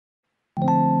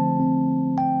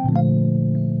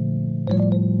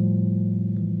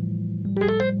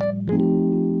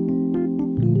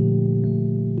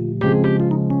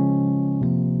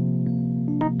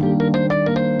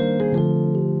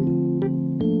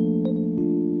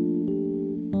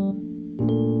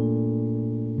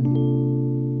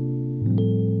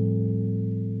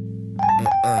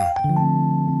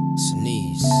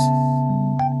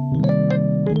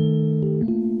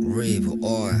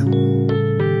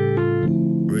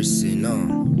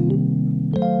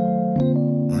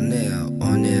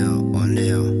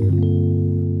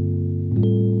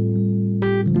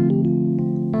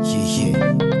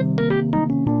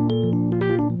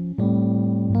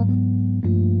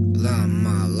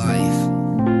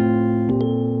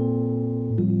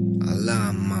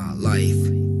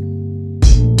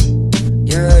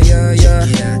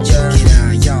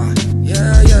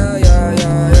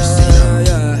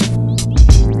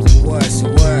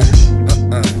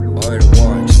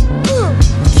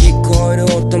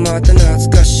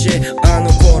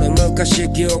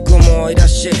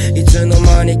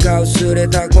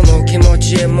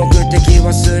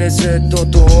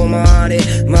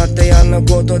な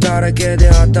ことだらけで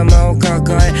頭を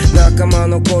抱え、仲間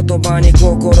の言葉に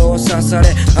心を刺され、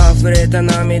溢れた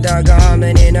涙が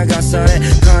雨に流され、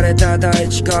枯れた大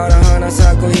地から花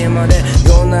咲く日まで、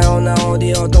どんなようなオー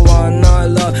ディオとOne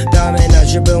Night Love、ダメな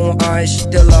自分を愛し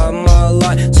て Love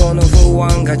My Life、その不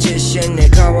安が自信に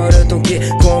変わる時、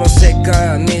この世界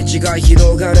は道が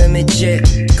広がる道、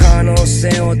可能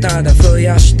性をただ増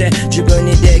やして、自分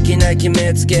にできない決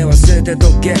めつけは捨て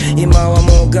とけ、今は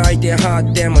もう書いて貼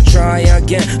っても Try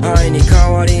again、 愛に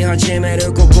変わり始め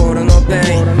る心のペ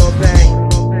イン、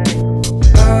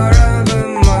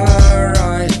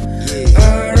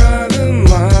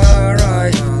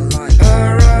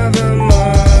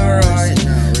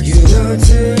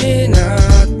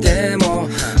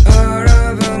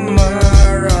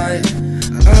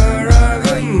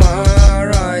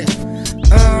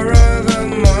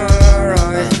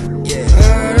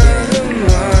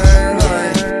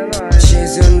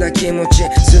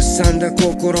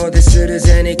心でする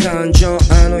ぜに感情、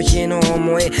あの日の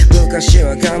思い、昔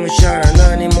はがむしゃら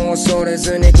何も恐れ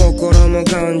ずに心も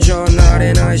感情、慣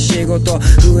れない仕事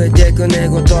増えてく寝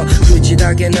言、口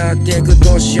だけなってく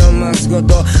年を増すご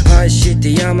と、愛し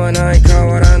てやまない変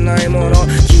わらないもの、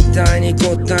期待に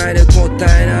応える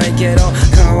答えないけど、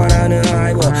変わらぬ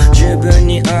愛を自分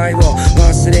に愛を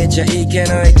忘れちゃいけ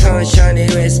ない、感謝に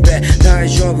リスペ、大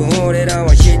丈夫俺ら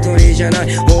は一人じゃない、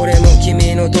俺も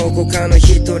君のどこかの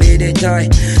一人でいたい、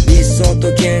理想と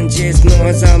現実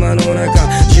の狭間の中、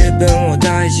自分を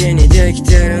大事にでき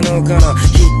てるのかな、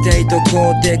否定と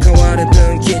肯定変わる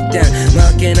分岐点、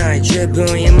負けない自分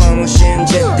今も信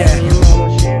じて、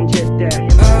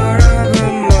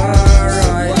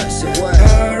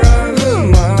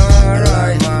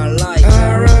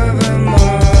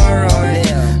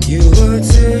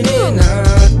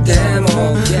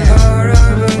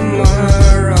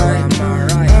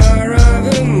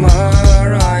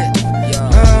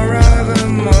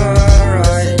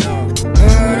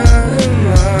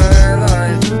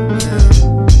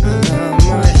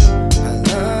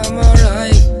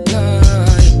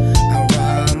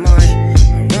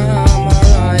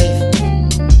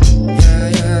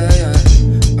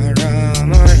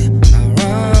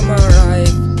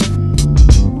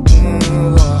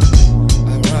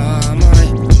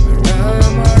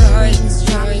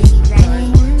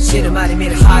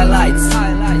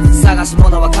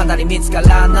見つか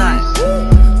らない、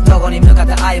どこに向かっ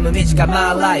て歩む道か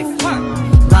My life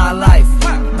My life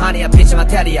マニアピッチマ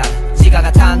テリアル、時間が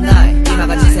足んない、今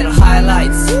が人生のハイライ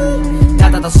トだ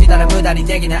ったとしたら無駄に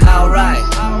できない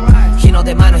Alright、 日の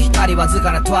出前の光わず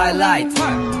かな Twilight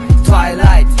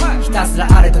ひたすら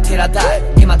あれとテラダイ、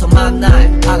今止まんない、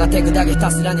上がってくだけひ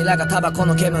たすらにラがタバコ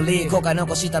の煙、後悔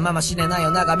残したまま死ねない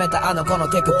を眺めたあの子の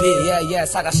手首、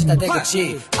探した出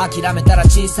口、諦めたら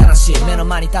小さな死、目の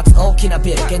前に立つ大きな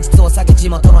ビル、現実を避け地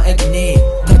元の駅に、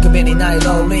手首にない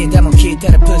ローリーでも聞いて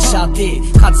るプッシャー T、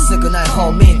 数少ないホ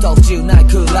ーミーと不自由ない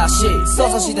暮らし、想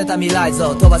像してた未来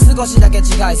像とは少しだけ違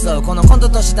いそう、このコント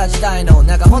とした時代の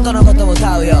中本当のことを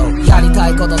歌うよ、やりた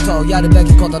いこととやるべ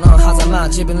きことの狭間、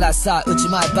自分らしさ打ち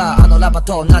まえばあのラッパ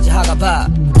と同じ墓場、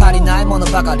足りないもの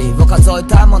ばかりを数え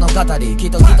た物語、きっ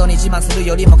と人に自慢する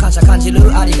よりも感謝感じ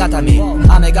るありがたみ、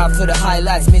雨が降るハイ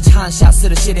ライト、道反射す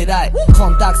る知り合い、コ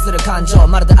ンタクトする感情、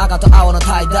まるで赤と青の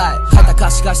tie dye、書いた歌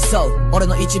詞がしそう俺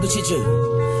の一部始終、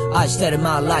愛してる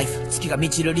My life、 月が満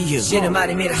ちる理由、死ぬ前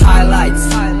に見るハイライト、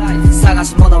探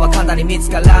し物は簡単に見つ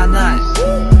からない、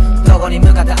どこに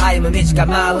向かって歩む道か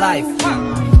My life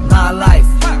My life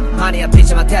マニアピッ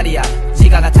チマテリアル、時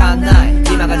間が足んない、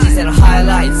今が人生のハイ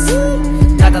ライト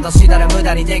だったとしたら無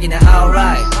駄にできない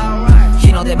Alright、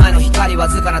 日の出前の光わ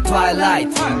ずかな Twilight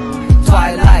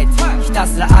ひた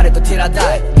すらあれとテラ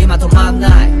ダイ、今止まんな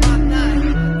い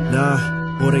なあ、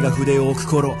俺が筆を置く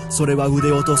頃、それは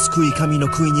腕をと救い神の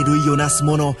杭に類をなす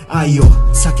もの、愛を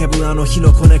叫ぶあの日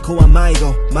の子猫は迷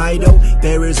子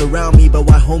Barriers around me but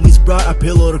my homies brought a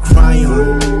pillow to cry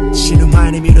on、 死ぬ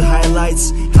前に見るハイライト、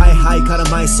ハイハイから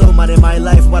埋葬まで My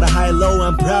life what a high low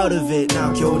I'm proud of it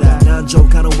now、 兄弟何畳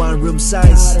かのワンルームサ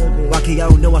イズ、分け合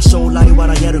うのは将来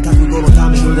笑える覚悟のた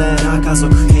め、な家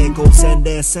族平行線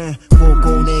冷戦、高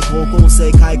校ね高校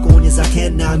生開口に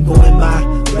叫んなんごめん my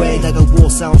way だがウォー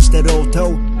サーをしてる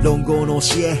音、論語の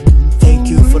教え Thank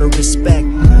you for the respect、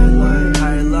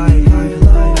 Highlight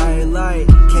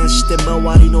決して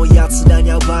周りのやつらに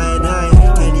は映えな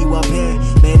い、手にはペン、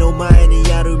目の前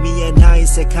にある見えない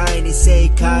世界に正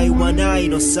解はない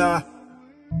のさ、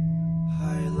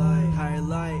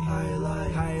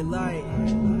 Highlight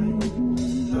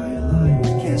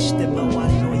決して周り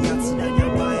のやつらには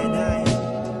映えない、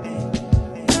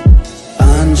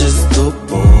 I'm just a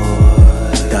boy、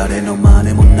 誰の真似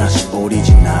真似もなしオリ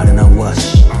ジナルな和紙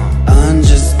I'm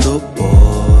just a boy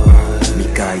未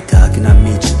開拓な道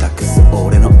託す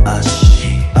俺の足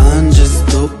I'm just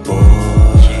a boy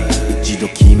一度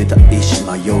決めた意志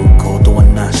迷うことは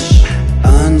なし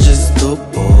I'm just a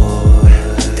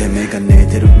boy てめが寝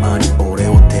てる間に俺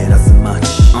を照らす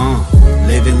街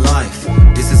Living life,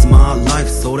 this is my life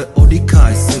それを理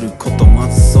解することま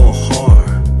ず so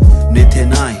hard 寝て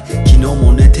ない昨日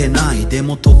も寝てないで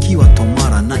も時は止ま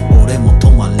らない俺も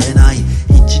止まれない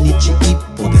一日一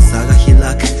歩で差が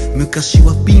開く昔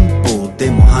は貧乏で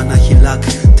も花開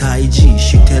く対峙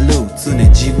してる常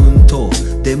自分と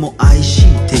でも愛し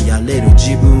てやれる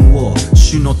自分を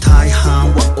種の大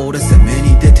半は俺攻め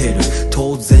に出てる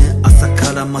当然朝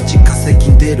から街稼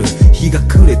ぎ出る日が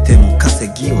暮れても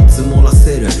稼ぎを積もら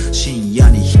せる深夜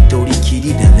に一人き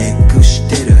りでレッグし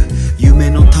てる夢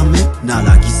のためな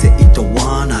ら犠牲と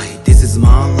はない This is my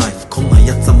life こんな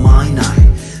やつはまいない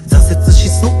挫折し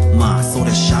そうまあそ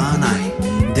れしゃあな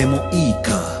いでもいい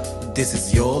か This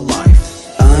is your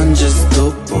life I'm just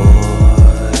a boy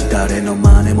誰の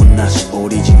真似もなしオ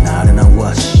リジナルな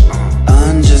和紙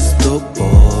I'm just a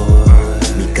boy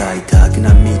未開拓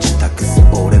な道託す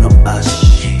俺の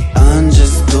足 I'm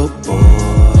just a boy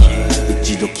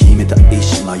一度決めた意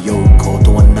志迷うこ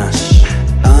とはなし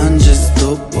I'm just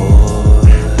a boy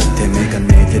てめが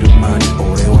寝てる間に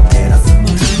俺を照らす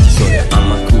街そりゃ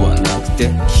甘くはなくて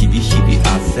日々日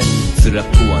々汗辛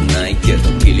くはないけ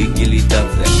どギリギリだ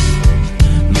ぜ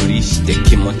無理して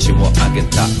気持ちを上げ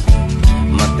た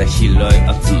また拾い集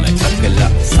めかけら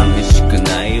寂しく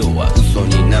ないよは嘘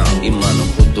になる今の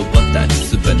言葉た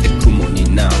ち全て雲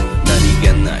になる何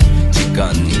気ない時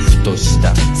間にふとし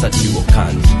た幸を感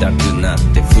じたくなっ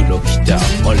て風呂来た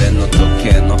俺の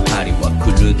時計の針は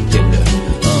狂ってる、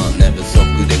寝不足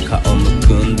で顔む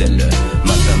くんでる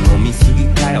また飲みすぎ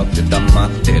かよって黙っ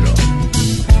てろ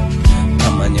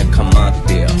たまにはかまっ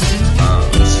てよ、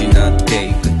失って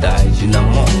いく大事な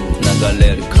もん流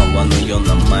れる川のよう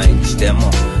な毎日でも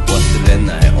忘れ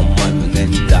ないお前胸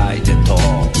に抱いてと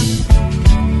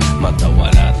また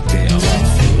笑ってよ忘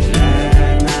れ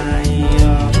ないよ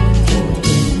どうで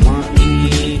もい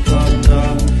いこと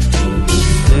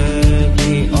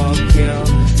次起きよ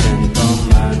ちゃんと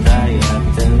まだや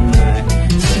ってない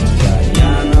世界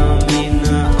のみんな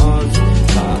を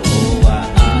顔は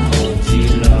青白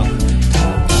タ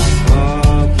バ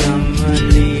コ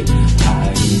煙灰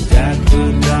だく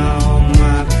だおま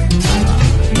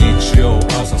日曜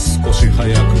朝少し早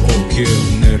く起きる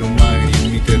寝る前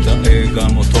に見てた映画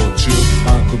も途中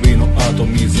あくびの後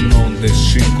水飲んで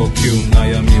深呼吸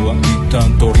悩みは一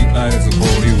旦とりあえず保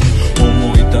留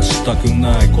思い出したく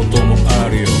ないこともあ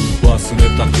るよ忘れ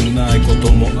たくないこ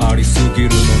ともありすぎるの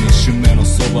に締めの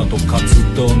そばとカ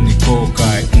ツ丼に後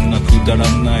悔なくだら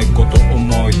ないこと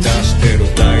思い出してる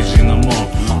大事なもん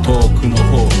遠くの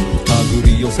方手繰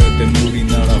り寄せて無理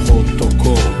ならほっと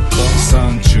こう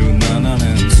37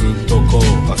年ずっとこ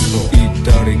う行っ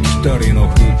たり来たりの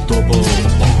フットボー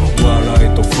ル笑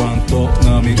いとファンと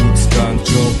波打つ感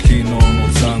情昨日の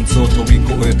残像飛び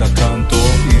越えた感動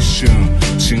一瞬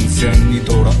新鮮に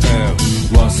捉え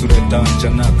忘れたんじ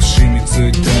ゃなく染みつ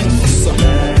いてんのさ忘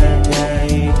れ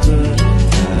ていく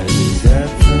大切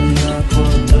なこ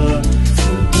と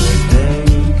全て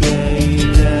受け入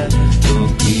れ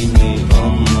時に思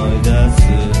い出す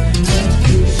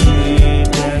隠し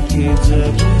て気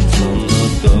づくその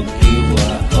時は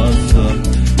遅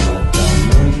くまた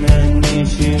胸に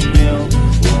しみよう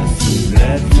忘れ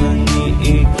ずに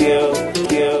生きよう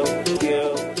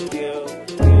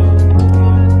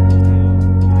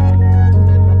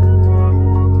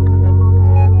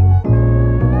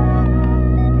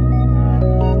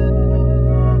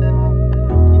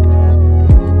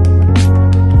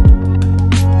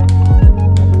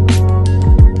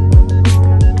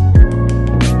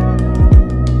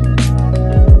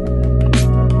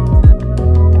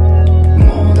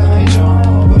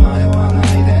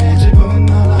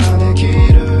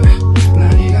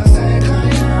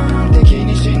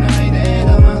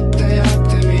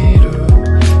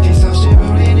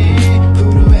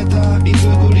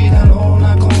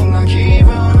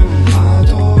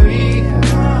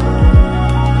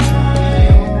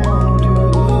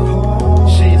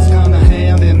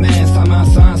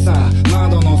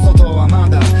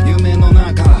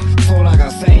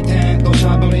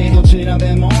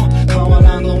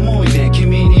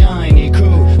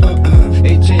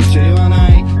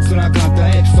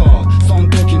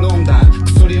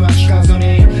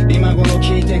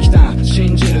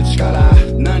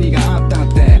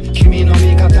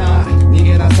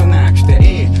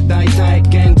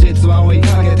追い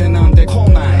かけてなんて来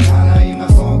ないから今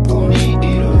そこにい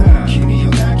る君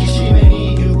を抱きしめに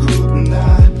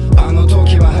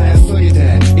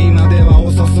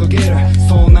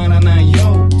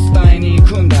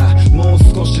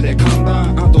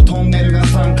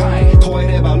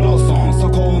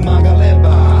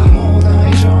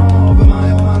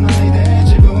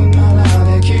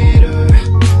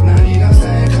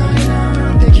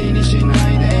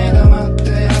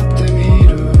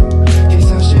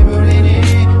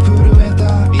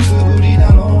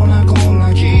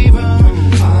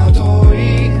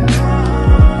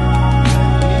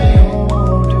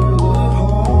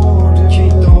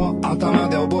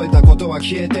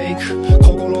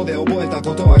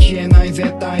消えない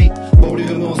絶対ボリュ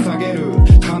ームを下げる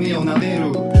髪を撫で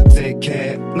る絶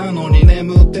景なのに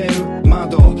眠ってる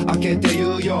窓開けて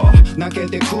言うよ泣け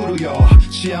てくるよ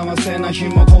幸せな日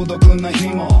も孤独な日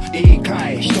もいい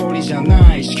かい一人じゃ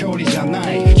ないし距離じゃ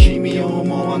ない君を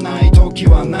思わない時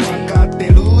はない分かって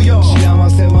るよ幸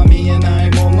せは見えな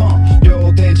いもの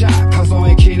両手じゃ数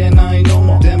えきれないの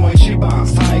もでも一番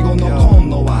最後の今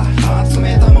度は集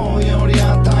めたもんより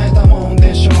与えたもん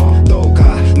でしょどう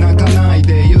か泣かない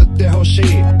で言ってほしい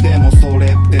でもそれっ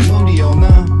て無理よな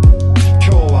今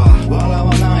日は笑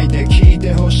わないで聞い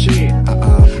てほしい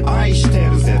愛して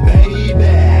るぜベイベ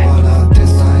ー笑って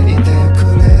さえいてく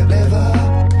れれば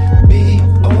Be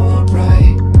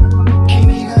alright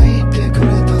君が言ってくれ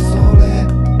たそれ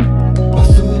忘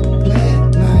れ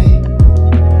ない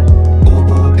覚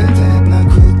えてなく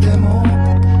ても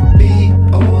Be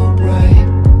alright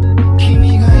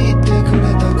君が言ってくれ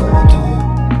たこと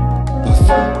忘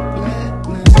れ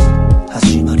ない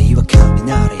始まりは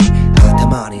雷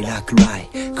頭に落雷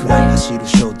暗い走る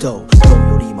衝動今日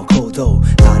よりも行動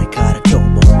あれから今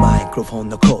日もマイクロフォン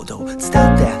のコード伝っ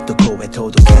てどこへ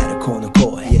届けるこの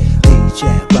声、DJ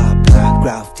ラッパーグ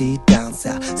ラフィティダン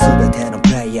サー全てのプ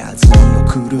レイヤーズに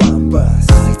送るワンバー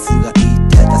スあいつが言っ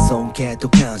てた尊敬と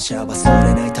感謝忘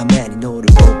れないために乗る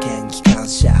冒険機関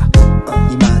車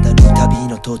未だに旅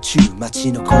の途中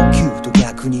街の呼吸と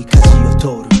逆に舵を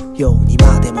取るように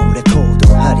までもレコード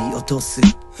張り落とす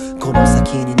この先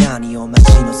に何を待ち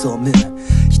望む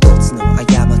一つの過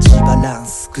ちバラン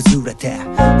ス崩れて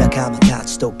仲間た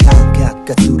ちと感覚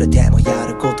がずれてもや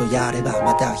ることやれば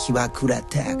また日は暮れ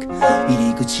てく入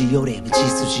り口より道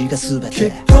筋が全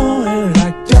て Keep going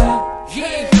like that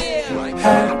Hey,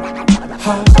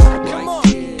 ha,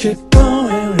 Keep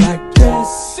going like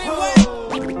this Hey,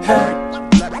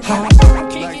 ha,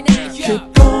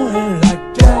 Keep going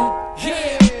like that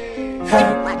Hey, ha,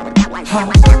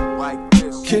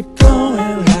 Keep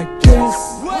going like this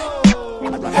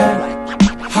Hey,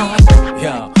 ha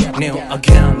Yo, new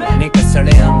again, nigga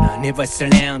surrender, never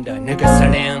surrender, nigga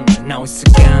surrender, now it's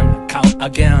again, count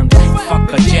again,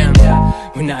 fuck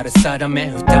agenda, うなる定め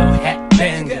歌うヘッ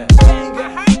ベング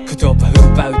言葉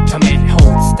奪うために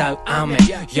本伝う雨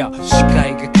よ視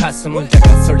界が霞むんだ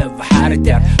がそれは晴れ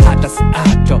てる果たす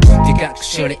後でかく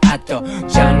処理後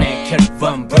じゃねえけど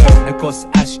ワンブー残す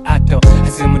足跡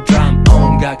弾むドラム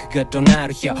音楽が怒鳴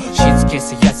るよ静け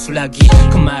さ安らぎ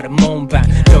困る門番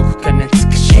どこか懐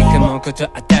かしいもんこと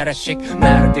新しく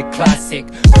まるでクラシッ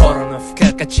ク心の付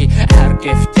加価値歩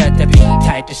け再び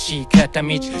耐えたしい片道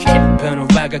ヘップの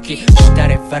上書きした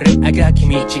れ悪あがき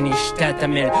道にしたた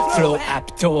めるフローアッ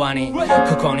プとはにこ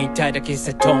こにいたいだけ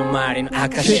さ遠回りの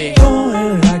証 Keep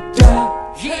going like that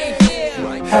Hey,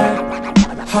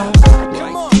 ha,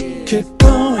 Keep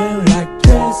going like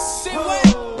this Hey,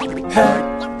 ha,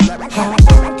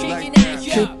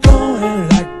 Keep going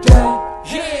like that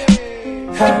Hey,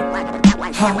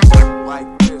 ha,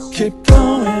 Keep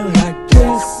going like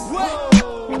this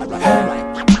Hey,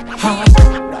 ha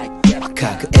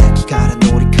各駅から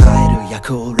乗り換える夜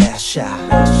行列車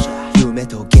夢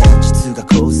と現実が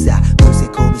交差むせ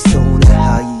込みそうな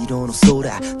灰色の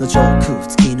空の上空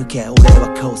突き抜け俺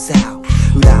は交差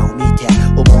裏を見て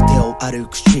表を歩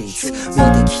くストリー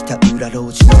ト見てきた裏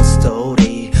路地のストー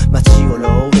リー街をロ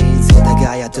ーリン世田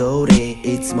谷通り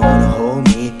いつものホー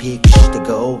ミーピックして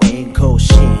Going 更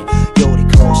新より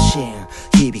更新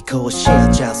日々更新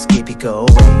Just keep it going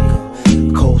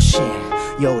更新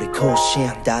より更新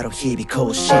だろ日々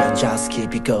更新 Just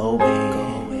keep it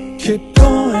going Keep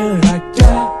going like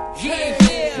that Hey,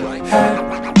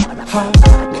 ha,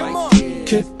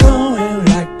 Keep going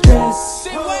like this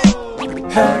Hey,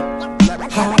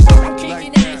 ha,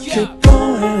 Keep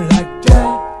going like that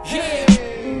Hey,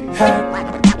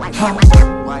 ha,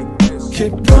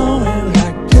 Keep going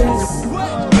like this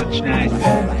Hey,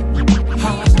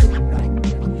 ha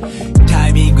タ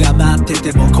イミングが待っ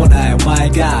てても来ないお前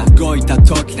が動いた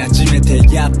時なじめて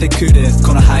やってくる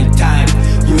このハイタイム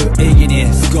有意義に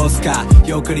過ごすか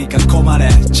欲に囲まれ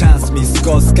チャンス見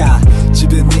過ごすか自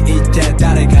分に言って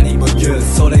誰かにも言う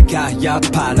それがやっ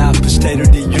ぱラップしてる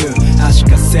理由足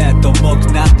かせと重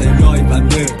くなった鎧は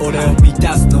縫う俺を満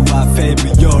たすのはフェ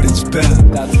イムより自分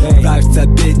ライフザ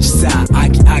ビッチさ飽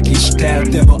き飽きして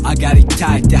るでも上がり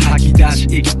たいって吐き出し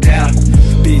生きてる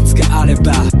ビーツがあれば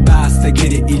バース的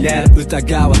に入れる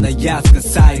疑わないやつが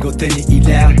最後手に入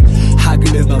れる歯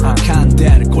車は噛んで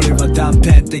るこれは断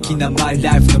片的なマイ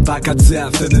ライフの爆発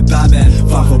踏む場面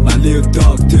One for my little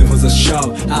dog, two for the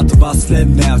show あと忘れ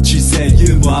んなよ知性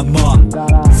ユーモアも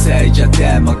聖者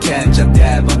でも賢者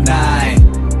でもない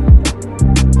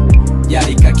や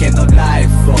りかけのライ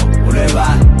フを俺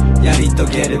はやり遂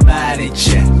げる毎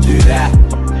日 Do that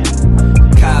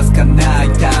かすかな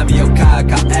痛みを抱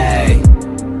え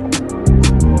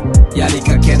やり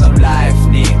かけのライフ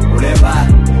に俺は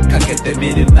かけて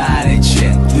みる毎日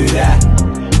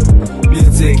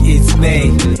Music is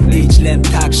me 一連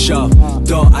卓上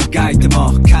どうあがいて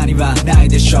も他にはない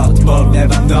でしょ We'll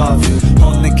never know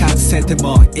本音隠せて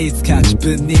もいつか自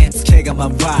分につけが回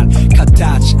る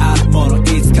形あるもの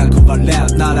いつか壊れ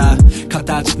るなら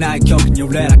形ない曲に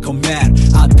俺ら込める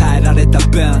与えられた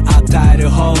分与える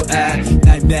方へ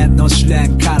内面の試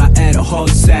練から得る宝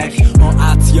石もう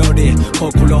圧より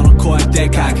心の声で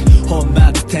かく本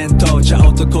末転倒じゃ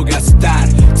男がスタ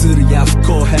イルズルや不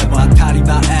公平も当たり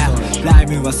前ライ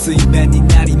ムは水面に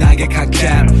なり投げかける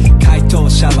回答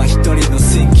者は一人の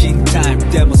シンキングタイ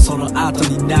ムでもその後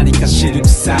に何か知る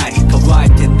臭い乾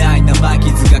いてない生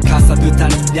傷がかさぶた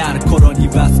になる頃に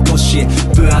は少し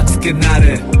分厚くな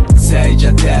る聖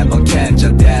者でも賢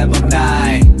者でも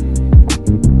ない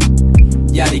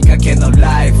やりかけの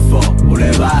ライフを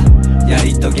俺はや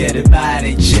り遂げる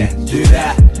毎日 Do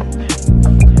that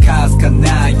かすか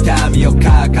な痛みを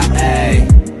抱え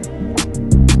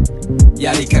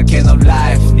やりかけの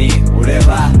ライフに俺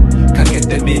はかけ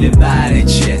てみる毎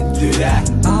日 Do that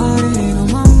ありの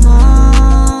ま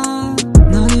ま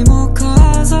何も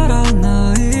飾ら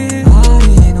ないあ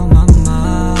りのま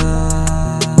ま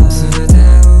全て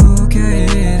受け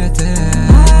入れて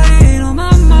ありの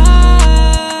まま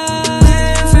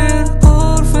Live it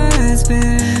always be あ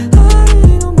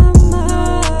りのま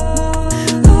ま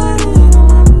ありの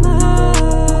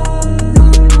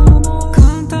まま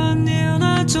簡単に言う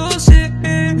な調子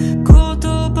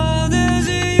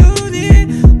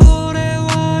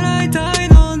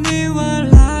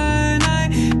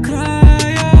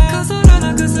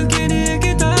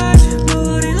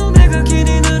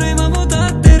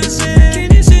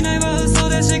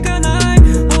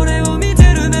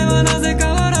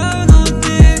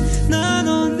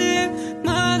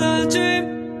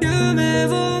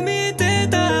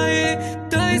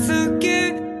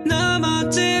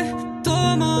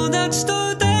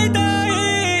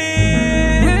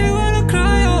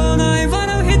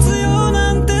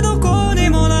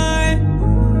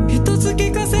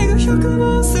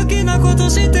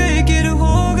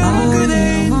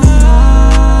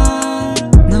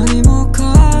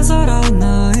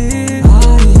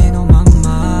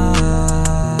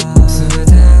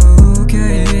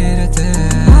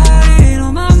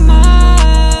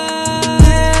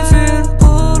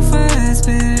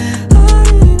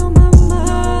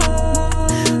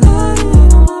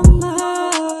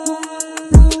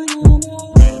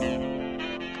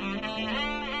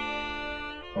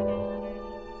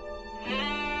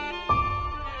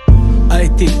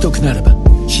言っとくならば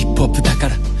ヒップホップだか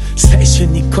ら最初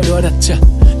にこれ笑っちゃ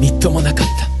みっともなかっ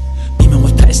た今も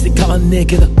大して変わんねえ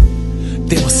けど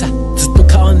でもさずっと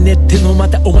変わんねえってのま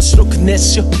た面白くねえっ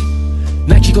しょ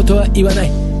泣き言は言わない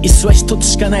椅子は一つ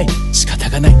しかない仕方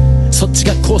がないそっち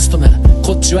がコーストなら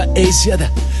こっちはエイジアだ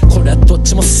これはどっ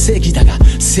ちも正義だが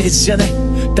政治じゃない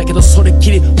だけどそれっ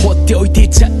きり放っておいてい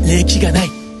ちゃ礼儀がない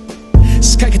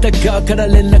仕掛けた側から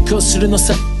連絡をするの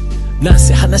さなん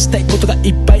せ話したいことがい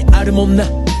っぱいあるもんな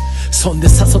そんで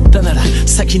誘ったなら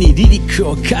先にリリック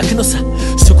を書くのさ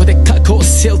そこで過去を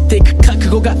背負っていく覚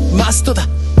悟がマストだ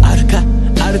あるか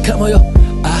あるかもよ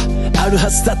あるは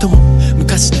ずだとも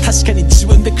昔確かに自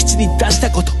分で口に出した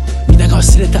こと皆が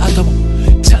忘れた後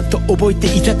もちゃんと覚え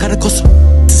ていたからこそ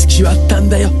続きはあったん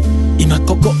だよ今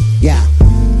ここ、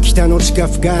北の地下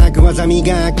深く技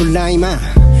磨くライマ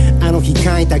ーあの日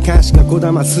書いた歌詞がこ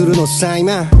だまするのさ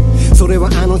今それは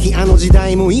あの日あの時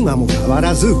代も今も変わ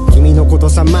らず君のこと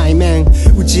さ前面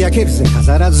打ち明けるぜ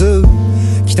飾らず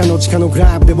北の地下のク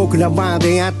ラブで僕らは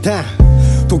出会った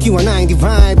時は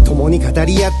95共に語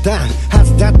り合ったは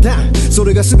ずだったそ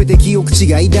れが全て記憶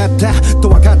違いだったと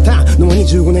分かったのは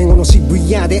25年後の渋谷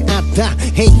であった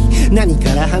Hey 何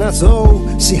から話そ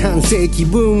う四半世紀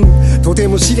分とて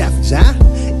もシラフじゃ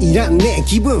いらんねえ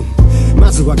気分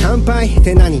まずは乾杯っ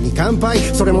て何に乾杯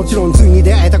それもちろんついに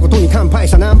出会えたことに乾杯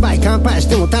さ何杯乾杯し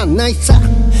ても足んないさ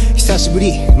久しぶ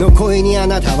りの声にあ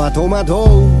なたは戸惑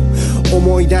う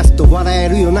思い出すと笑え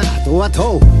るよな後々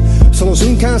その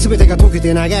瞬間全てが溶け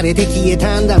て流れて消え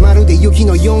たんだまるで雪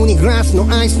のようにグラスの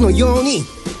アイスのように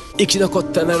生き残っ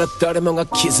たなら誰もが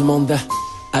傷もんだ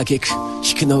挙句弾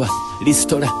くのはリス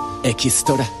トラエキス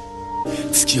トラ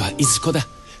月はいずこだ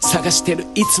探してる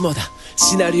いつもだ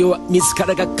シナリオは自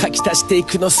らが書き足してい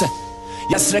くのさ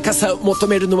安らかさを求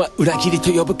めるのは裏切り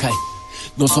と呼ぶかい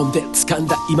望んで掴ん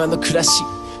だ今の暮らし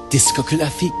ディスコグラ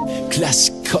フィークラ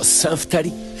シックおっさん二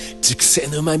人熟成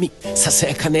の旨みささ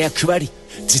やかな役割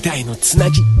時代のつな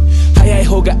ぎ早い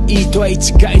方がいいとは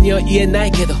一概には言えな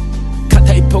いけど語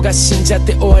た一歩が死んじゃっ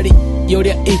て終わりよ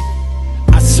りゃいい。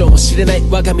明日を知れない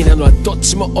我が身なのはどっ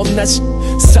ちも同じ。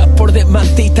札幌で待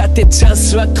っていたってチャン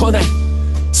スは来ない。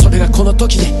それがこの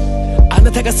時であな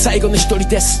たが最後の一人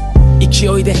です。勢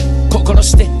いで心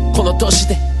してこの年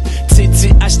でついつ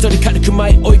い足取り軽く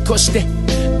前追い越して、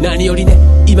何よりね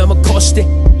今もこうして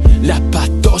ラッパ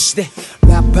ー同士で。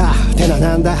ラッパーって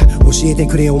なんだ教えて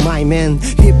くれよマイメン。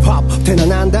ヒップホップって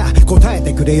なんだ答え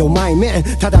てくれよマイメン。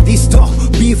ただディスと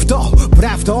ビーフとブラ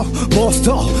フとボス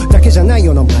とだけじゃない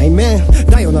よなマイメン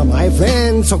だよなマイフレ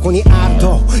ンド。そこに R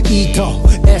と E と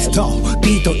S と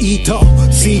B と E と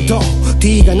C と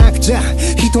T がなくちゃ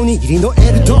一握りの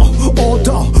L と O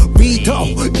と B と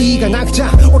E がなくち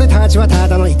ゃ俺たちはた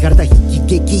だのイカれた悲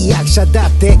劇役者だ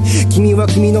って。君は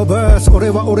君のバース俺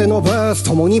は俺のバース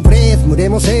共にブレイズ群れ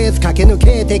もせず駆け抜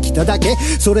けてきただけ。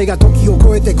それが時を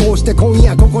超えてこうして今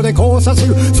夜ここで交差す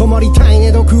る。染まりたい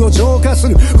ね毒を浄化す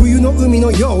る冬の海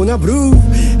のようなブル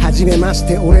ー。初めまし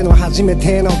て俺の初め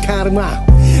てのカルマ。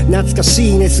懐かし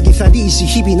いね過ぎ去りし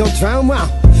日々のトラウマ。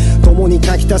共に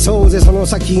書き足そうぜその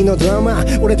先のドラマ。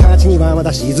俺たちにはま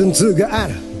だシーズン2があ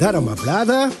るだろまブラ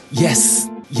ザー。 Yes,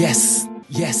 yes,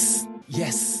 yes,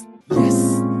 yes,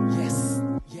 yes.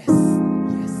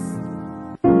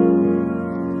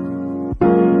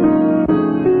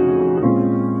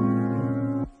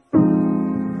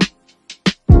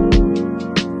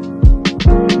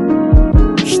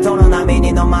人の波に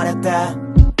飲まれて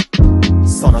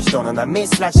その人の波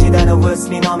すら時代の渦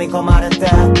に飲み込まれて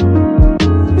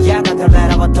やがて俺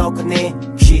らは特に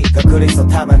日が来るぞ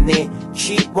たまに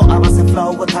日を合わせフ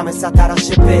ローを試す新し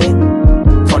いビ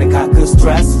ート。とにかくスト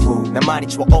レスフルな毎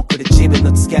日を送る自分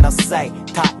のつけのせい。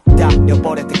ただ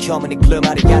汚れて虚無にくる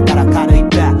まるやたら軽いベ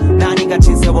ッ。何が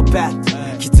人生をベット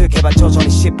気づけば徐々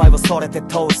に失敗を恐れて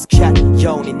遠づける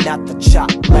ようになったチャ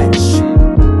レンジ。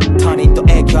他人と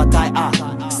影響を与え合う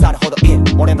腐るほどいる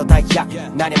俺の大役。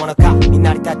何者かに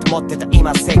なりたいと思ってた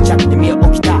今静寂に身を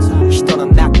置きたい。人の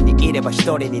中にいれば一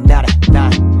人になれな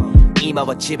い。今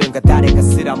は自分が誰か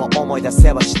すらも思い出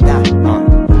せはしない、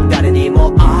誰に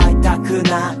も会いたく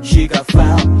ない日が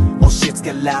fell 押し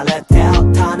付けられて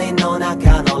他人の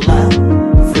中のラ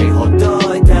振りほ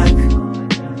どいてく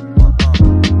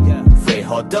振り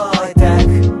ほどいてく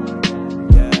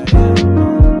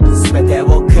全てを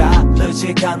変える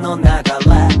時間の流れ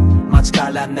街か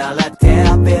ら慣れて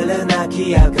浴びる泣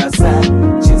きや風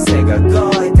人生が動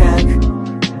いてく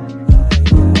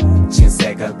人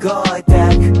生が動いて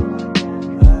く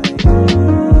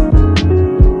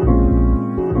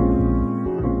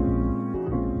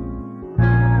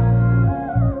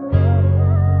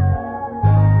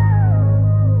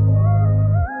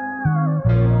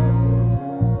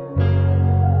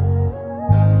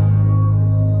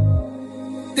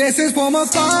This is for my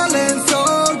fallen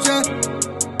soldier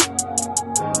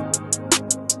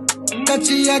立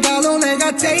ち上がろう俺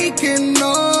が taking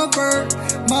over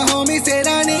My homie said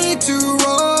I need to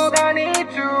roll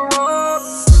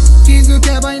気づ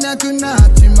けばいなくな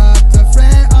っちまった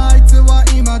friend あいつは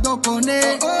今どこに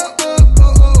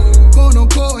この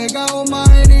声がお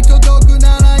前に届く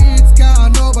ならいつかあ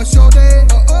の場所で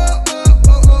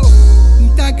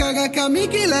たかが紙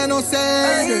切れのせ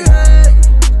いで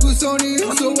嘘に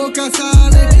嘘を重ね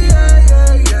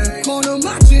てこの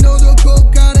街のどこ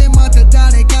かでまた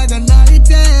誰かが泣い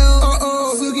て過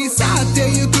ぎ去って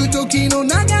ゆく時の流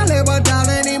れは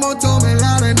誰にも止め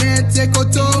られねえってこ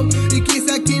と行き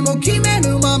先も決め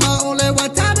ぬまま俺は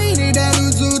旅に出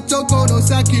るずっとこの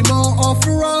先もオフ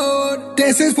ロード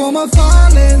This is for my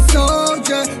fallen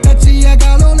soldier 立ち上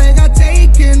がろう俺が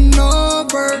taking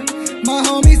over My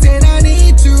homie said I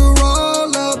need to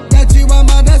roll up 立ちは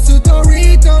まだスト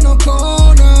リートのコ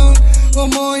ーナー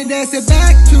思い出せ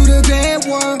back to the day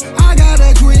one I got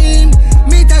a dream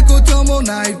見たことも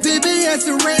ない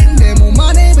VBS レンでも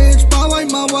マネーベージパワー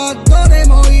今はどれ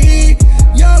もいい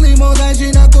よりも大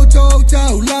事なことを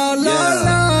歌うララ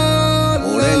ラ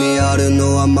俺にある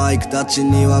のはマイクたち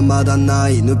にはまだな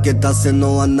い抜け出せ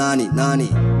のは何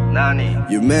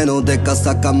夢のでか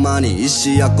さかまに意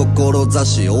志や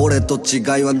志俺と違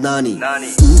いは何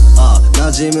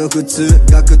馴染む普通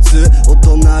が苦痛お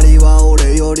隣は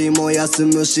俺よりも休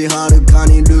むしはるか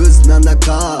にルーズなんだ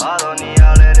か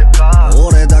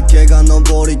俺だけが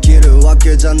登りきるわ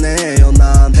けじゃねえよ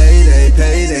な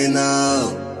Payday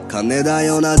now 金だ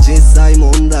よな実際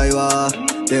問題は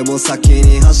でも先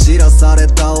に走らされ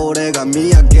た俺が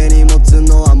土産に持つ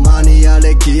のはマニア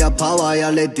歴やパワー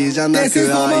やレディじゃなく This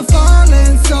is for my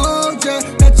fallen soldier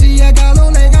立ち上がろ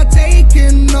う俺が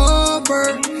taking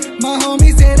over My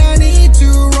homie said I need to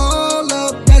roll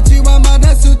up 立ちはま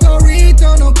だストリー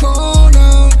トのコー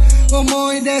ナー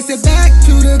思い出せ back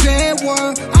to the day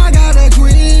one I got a dream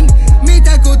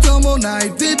な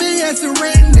い BBS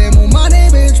レンでもマネ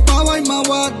ーベージパワー今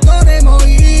はどれも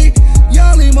いいよ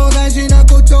りも大事な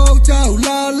ことを歌う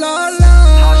ラララ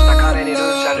明日彼にルー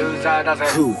シャルーザーだぜ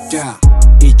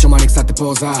一丁前に腐って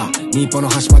ポーザー日本の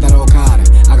端まだローカル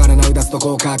上がらなうだすと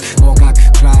合格合格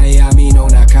暗い闇の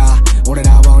中俺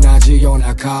らは同じよう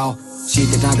な顔知っ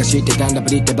てたか知ってたんだぶ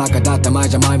りってバカだった前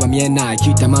じゃ前は見えない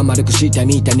聞いたまんまでくした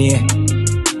みたいに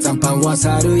残飯は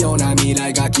去るような未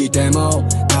来が来ても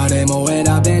誰も選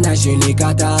べない死に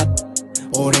方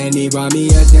俺には見え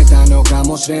てたのか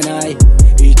もしれない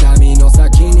痛みの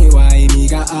先には意味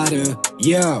がある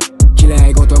Yo綺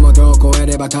麗事もどこへ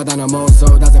ればただの妄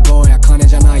想だぜ坊や金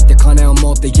じゃないって金を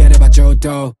持っていければ上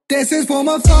等 This is for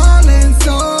my fallen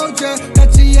soldier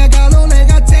立ち上がろう俺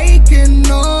が taking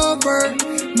over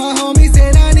My homie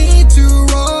said I need to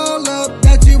roll up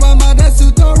たちはまだ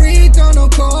ストリートの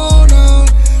コーナ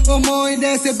ー思い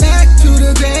出せ back to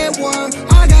the day one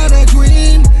I got a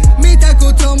dream 見た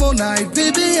こともない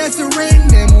BBS レン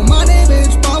でもマネーベー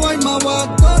ジパワー今は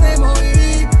どれもい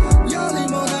いより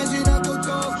も大事なこと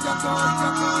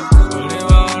俺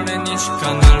は俺にし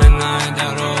かなれない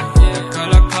だろうだか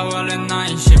ら変われな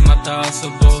いしまた遊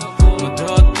ぼう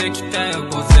戻ってきたよ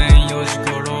午前4時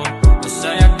頃朝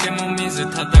焼けも水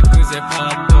叩くぜパ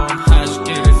ッと弾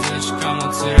けるぜしかも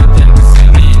連れてくぜ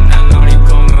みんな乗り込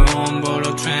むオンボ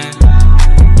ロトレイン、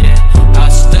yeah、明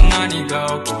日何が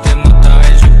起きても大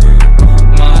丈夫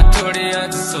まあとりあえ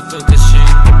ず外で深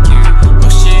呼吸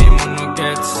欲しいものゲ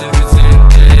ットする前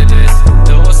提です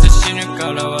どうせ死ぬ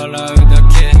から笑うだ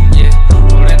け、yeah、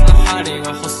俺の針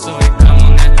は細いかも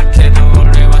ねけど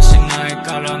俺はしない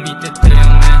から見ててよね、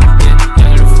yeah、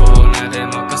やるフォーナで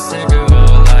も稼ぐオー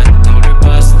ライ乗るバ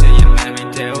スで夢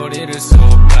見て降りる爽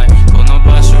快この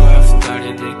場所は二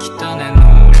人で来たねノ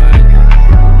ーライ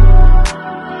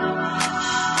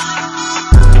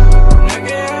投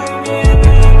げ合う見えな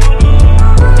いもの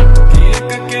消え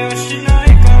かけはしない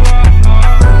から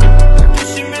抱きし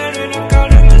めるぬか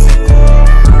るめそこ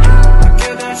抜け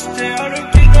出して歩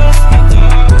き出すまた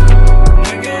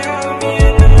投げ合う見え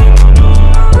ないもの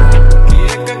消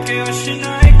えかけはしな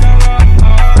いから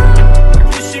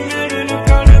抱きしめるぬか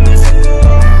るめそこ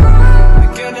抜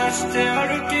け出して歩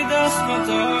き出すまた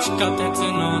地下鉄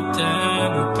乗って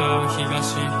向かう東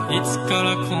いつから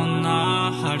こん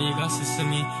な針が進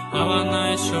み合わ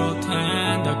ない焦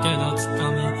点だけどつ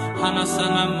かみ離さ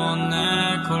ないもんね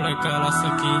これから先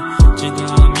時代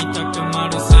見たくマ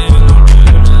ルセイユのル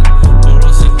ーレ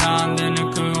殺せたんで抜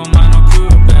くお前のク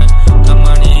ーペたま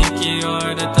に勢い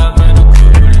で食べるク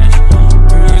ーリッシュ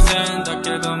偶然だけ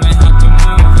ど明白ム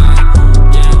ービ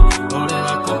ー、yeah、俺は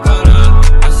ここから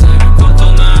焦ること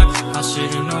なく走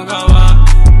るの側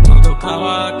喉乾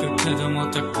くけども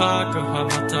高く羽ば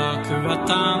たく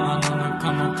頭の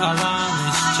中も空に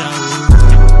しちゃ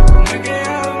う投げ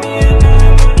合う見えない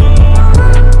もの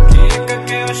消えかけ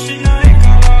はしないか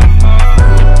ら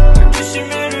抱きしめ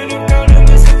るぬかるめ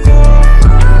そこ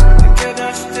抜け出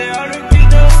して歩き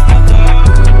出すまた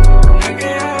投げ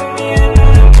合う見えな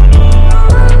いもの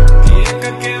消えか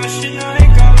けはしない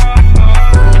から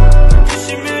抱きし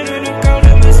めるぬかる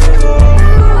めそこ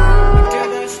抜け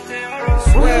出して歩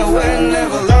き Swear we'll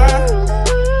never lie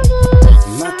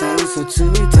また嘘つい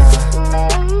た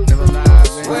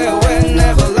Swear we'll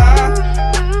never lie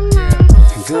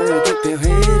Girl keep your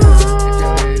head up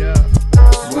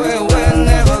Swear we'll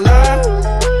never lie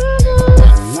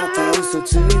また嘘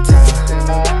ついた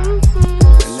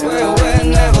Swear we'll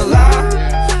never lie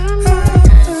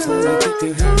Girl keep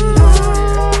your head up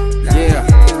Yeah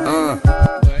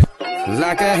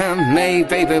Like a handmade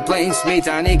paper planes み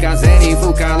たいに風に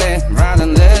吹かれ Ride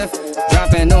and live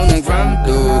Dropping on the ground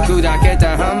砕け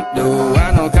たハンド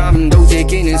あの感動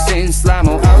的にセンスラ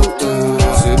もアウト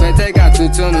全てが筒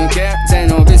抜け背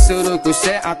伸びするくし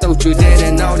てあと中で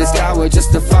didn't know this guy was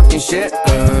just a fucking shit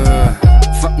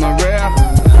Fuck my real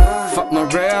Fuck my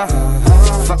real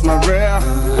Fuck my real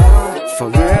For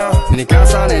real に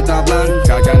重ねたブラン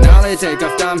かが慣れてか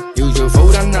負担友情フォ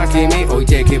ーダな君置い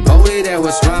てきぼりで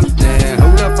was strump ね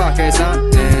Who the fuck is that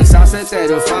ねさせて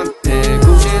るファンね口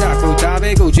だく食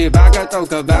べ口ばかと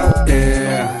かばって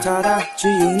ただ自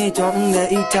由に飛ん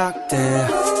でいたくて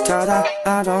ただ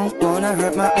I don't wanna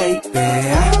hurt my baby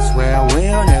Swear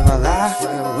we'll never lie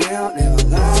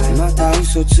また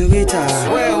嘘ついた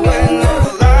Swear we'll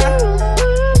never lie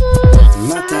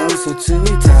また嘘つい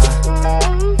た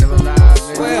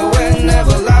Swear we'll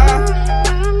never lie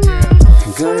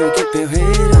Girl keep your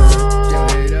head up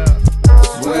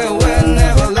Swear we'll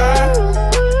never lie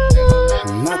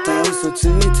また嘘つい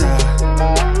た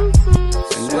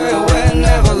Swear we'll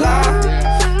never lie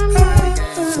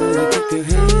Girl keep your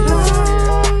head up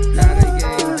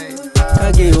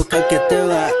鍵をかけ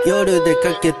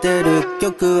けてる、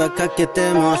曲はかけ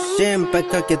ても心配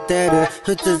かけてる、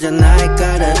普通じゃない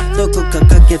からどこか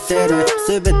かけてる、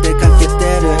全てかけて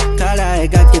るから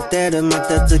描けてる、ま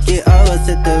た付き合わ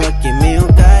せては君を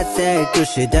変えていく、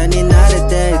次第に慣れ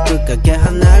ていく、かけ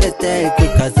離れていく、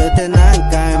数えて何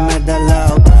回目だ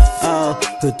ろう、oh、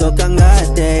ふと考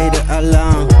えている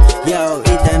alone Yo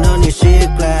言いたいのにシ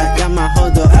ークレット山ほ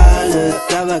どある、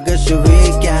騒がしいウィ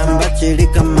ーケンバッチリ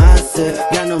かます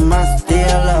矢のマスティー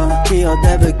ロ器用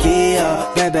で不器用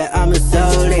Baby I'm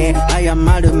sorry 謝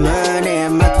る無理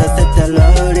待たせてロ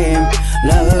ーリンロ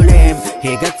ーリン火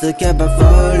がつけばフォ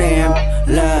ーリ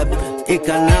ン Love い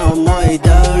かな思い通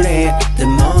りで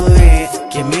もいい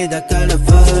君だからフォ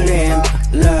ーリン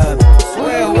Love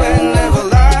Swear we'll never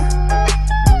lie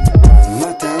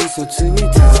また嘘つい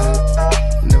た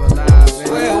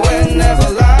Swear we'll never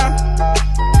lie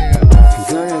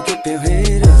Gonna keep your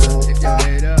head up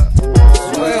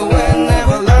Swear we'll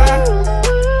never lie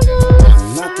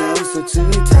また嘘つい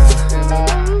た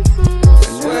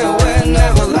Swear we'll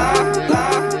never lie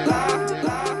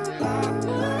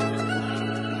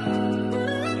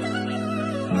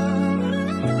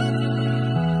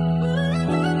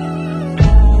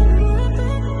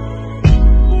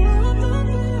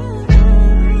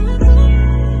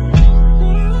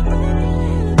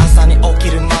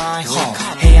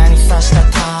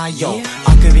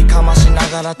あくびかましな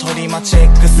がらトリマチェ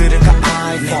ックするか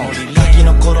iPhone ガキ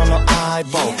の頃の相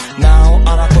棒 Now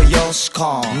アラコヨシ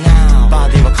コン バ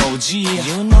ディはコージ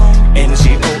ー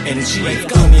NGONG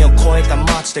海を越えた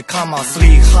街でカマー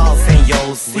3ハウス専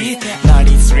用水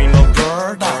93の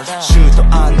バーダーシュート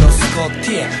&スコッ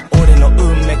ティ俺の運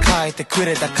命変えてく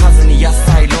れた数に野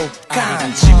菜6貫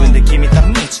自分で決めた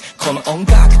道この音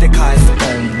楽で返すオン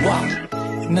ワン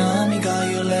波が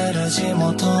揺れる地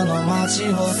元の街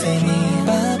を背に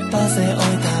バッパ背負い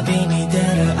旅に出る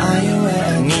あゆ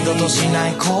え二度としな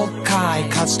い後悔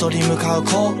勝ち取り向かう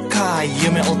後悔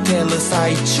夢追ってる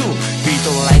最中ビー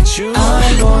トライン中 I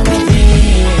wanna be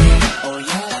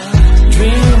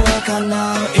Dream は叶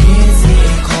う Easy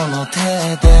この手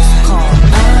で I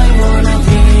wanna be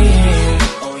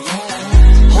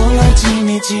ほら一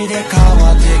日で変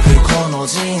わってくこの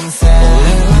人生俺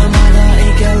はまだ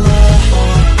いける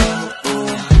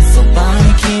そばに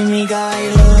君がい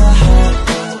る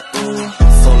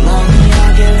空見上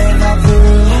げればブル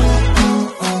ー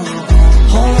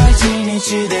ほら一日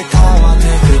で変わって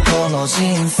くこの人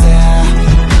生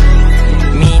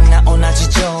みんな同じ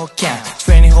条件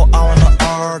24 hour の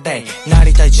all day な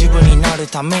りたい自分になる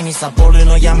ためにサボる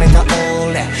のやめた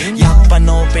俺やっぱ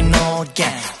ノーベノーゲン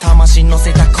魂乗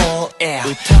せた声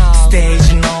ステー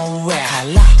ジの上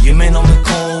夢の向こ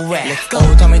うへ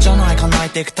追うためじゃない叶え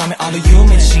ていくためある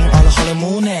夢自信ある晴れ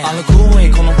胸あるグルーウェ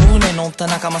イこの船乗った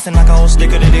仲間背中を押して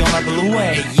くれるようなブルーウ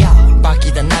ェイバ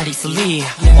キだなりすり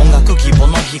音楽希望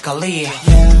の光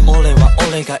俺は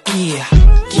俺がいい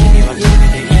君は君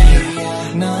でい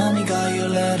い波が揺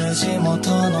れる地元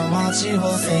の街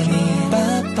を背にバ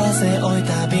ッパ背負い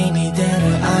旅に出る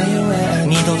あゆえ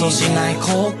二度としない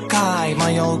後悔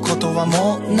迷うことは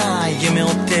もうない夢追っ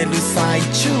てる最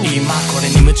中今これ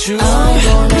に夢中 I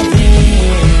wanna be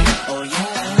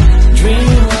Dream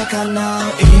は叶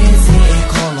う Easy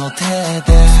この手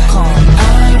で I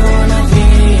wanna be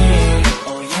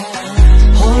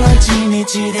ほら一日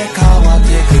で変わって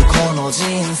くこの人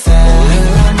生俺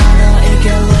はまだいけ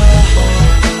る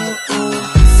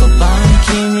そばに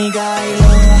君がいる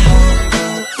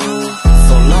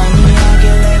空見上げ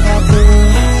ればブル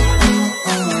ー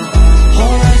ほ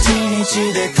ら一日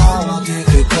で変わって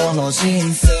くこの人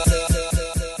生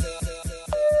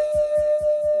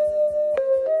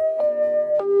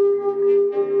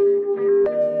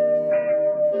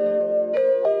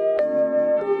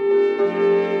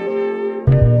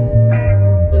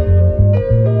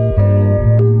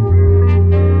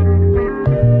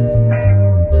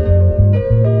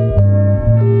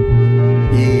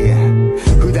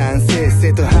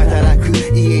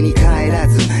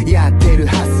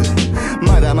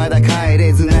まだ帰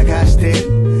れず泣かして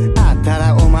あった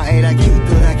らお前らぎゅっ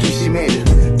と抱きしめる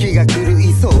気が狂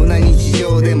いそうな日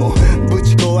常でもぶ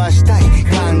ち壊したい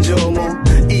感情も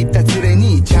言った連れ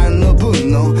兄ちゃんの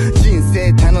分の人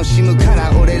生楽しむから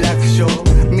俺楽勝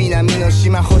南の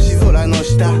島星空の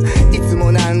下いつ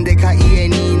もなんでか家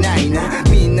にいないな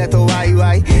みんなとワイ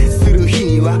ワイする日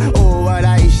には大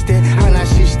笑いして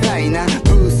話したいな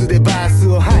ブースでバース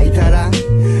を吐いたら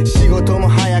仕事も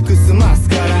早く済ます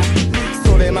から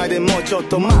それまでもうちょっ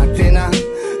と待ってな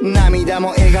涙も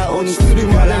笑顔にする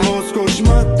からもう少し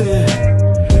待って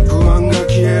不安が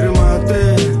消えるま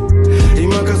で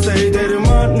今稼いでる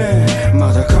マネ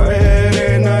まだ帰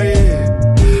れない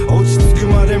落ち着く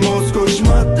までもう少し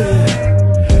待って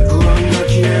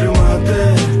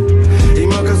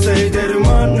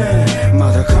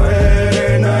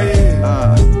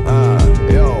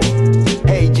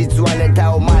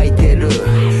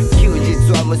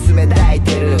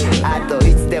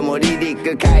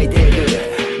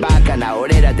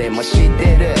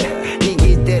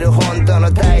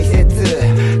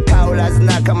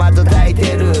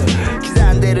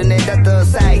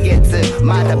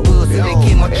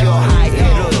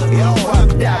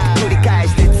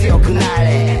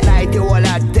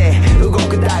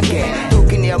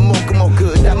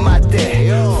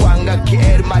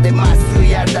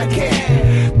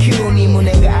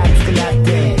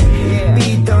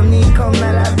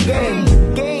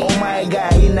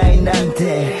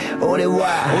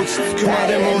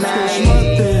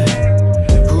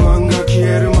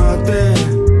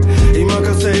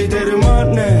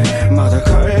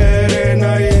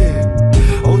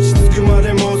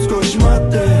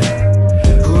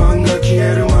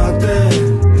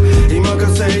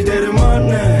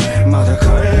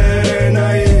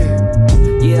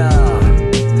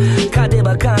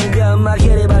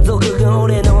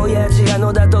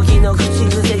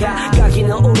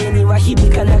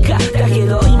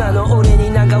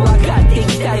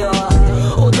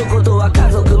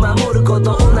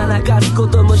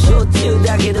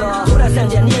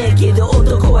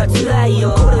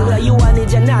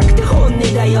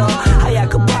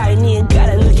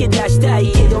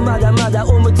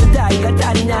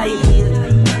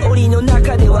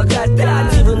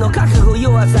覚悟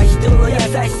弱さ人の優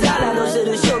しさランドセ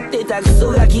ル背負ってたク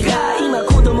ソガキが今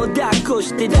子供抱っこ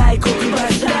して大黒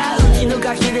柱うちの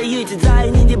ガキで唯一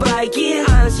罪人でバイキン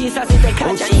安心させて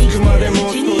母ちゃん生きてるう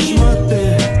ちに落ち着くまでもう少し待っ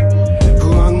て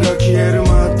不安が消える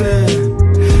ま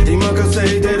で今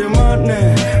稼いでるマ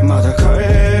ネーまだ帰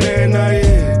れない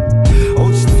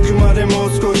落ち着くまでもう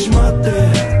少し待って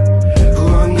不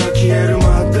安が消える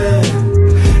まで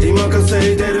今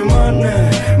稼いでるマネ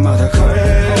ーまだ帰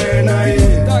れない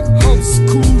ダークホース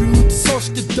クールそ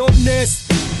してドネス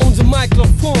on the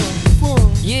microphone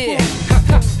Yeah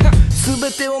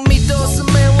全てを見通す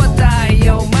目は太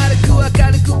陽丸く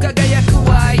明るく輝く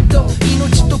ワイト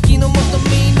命と気のもと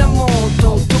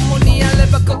源共にあれ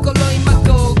ば心今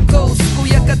ここ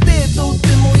健やかでとって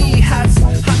もいいはずは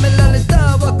められ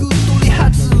た枠取り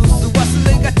外す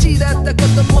忘れがちだったこ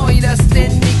ともいらす天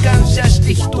に感謝し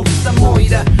て一房もい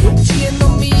ら知恵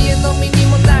の実への実に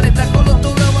もなれた頃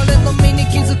とらわれの身に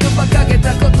気づく馬鹿げ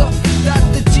たことだ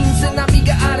って人生波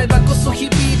があればこそ響い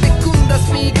てくんだ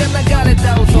スピーカー流れ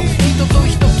た音人と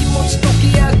人気持ち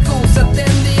時や交差点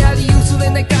であり譲れ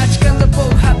ない価値観の防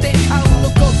波堤青の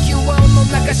呼吸は青の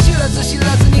中知らず知ら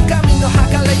ずに神の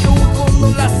計らい黄金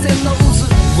の螺旋の渦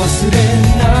忘れ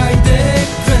ないで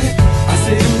くれ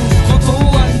焦ること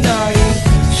はない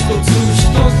一つ一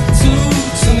つ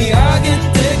積み上げ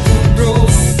てくプロ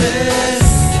セス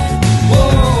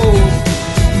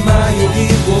迷い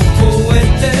を越え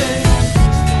て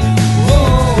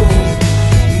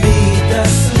見出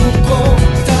す答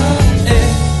え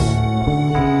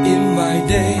In my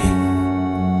day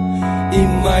In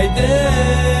my days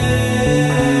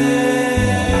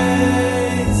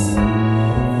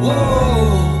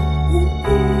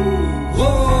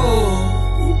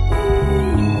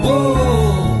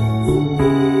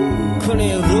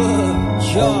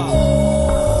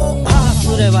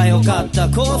よかった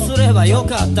こうすればよ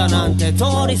かったなんて通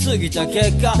り過ぎた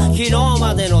結果昨日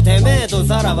までのてめえと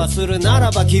さらばするなら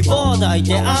ば希望抱い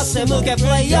て汗向けプ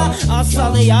レイヤー暑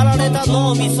さでやられた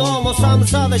脳みそも寒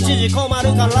さで縮こまる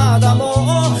からだ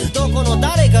もうどこの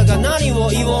誰かが何を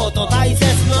言おうと大切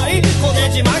な一個ね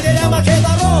じ曲げりゃ負け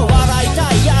だろう笑い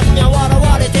たいやつには笑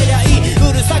われてりゃいい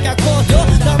うるさきゃ工場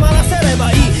黙らせれ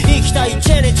ばいい生きた一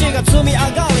日が積み上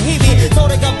がる日々そ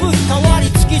れが武器変わり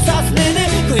突き刺すね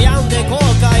悔やんで後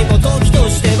悔も時と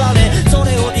してはねそ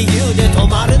れを理由で止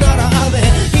まるなら雨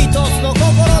一つの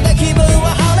心で気分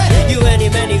は晴れ故に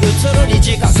目に映る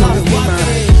虹がかるわ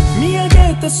け見上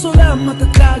げた空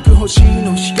瞬く星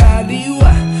の光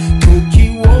は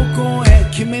時を越え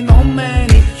君の目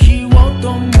に火を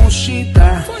灯し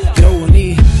たよう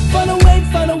に Far away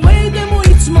far away でも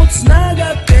いつも繋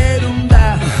がってるん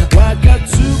だ分か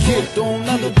つこと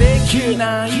などでき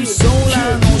ない